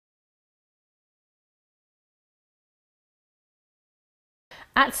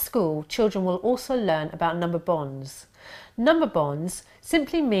At school, children will also learn about number bonds. Number bonds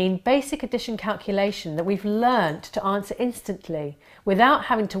simply mean basic addition calculation that we've learnt to answer instantly without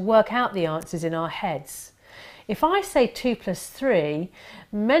having to work out the answers in our heads. If I say 2 plus 3,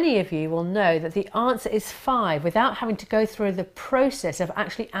 many of you will know that the answer is 5 without having to go through the process of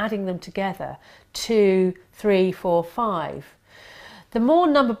actually adding them together. 2, 3, 4, 5. The more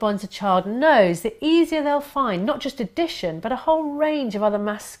number bonds a child knows, the easier they'll find not just addition, but a whole range of other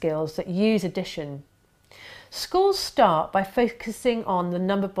maths skills that use addition. Schools start by focusing on the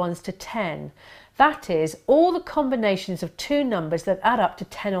number bonds to 10. That is, all the combinations of two numbers that add up to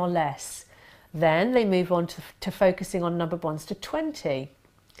 10 or less. Then they move on to focusing on number bonds to 20.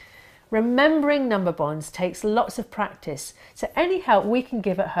 Remembering number bonds takes lots of practice, so any help we can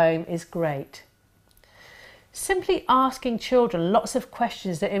give at home is great. Simply asking children lots of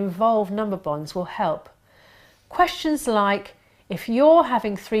questions that involve number bonds will help. Questions like, if you're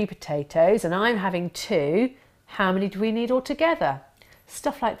having 3 potatoes and I'm having 2, how many do we need altogether?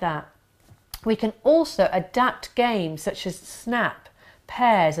 Stuff like that. We can also adapt games such as Snap,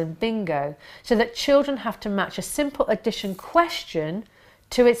 Pairs and Bingo so that children have to match a simple addition question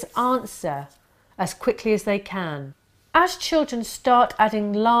to its answer as quickly as they can. As children start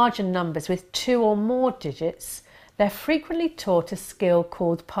adding larger numbers with 2 or more digits, they're frequently taught a skill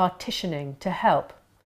called partitioning to help.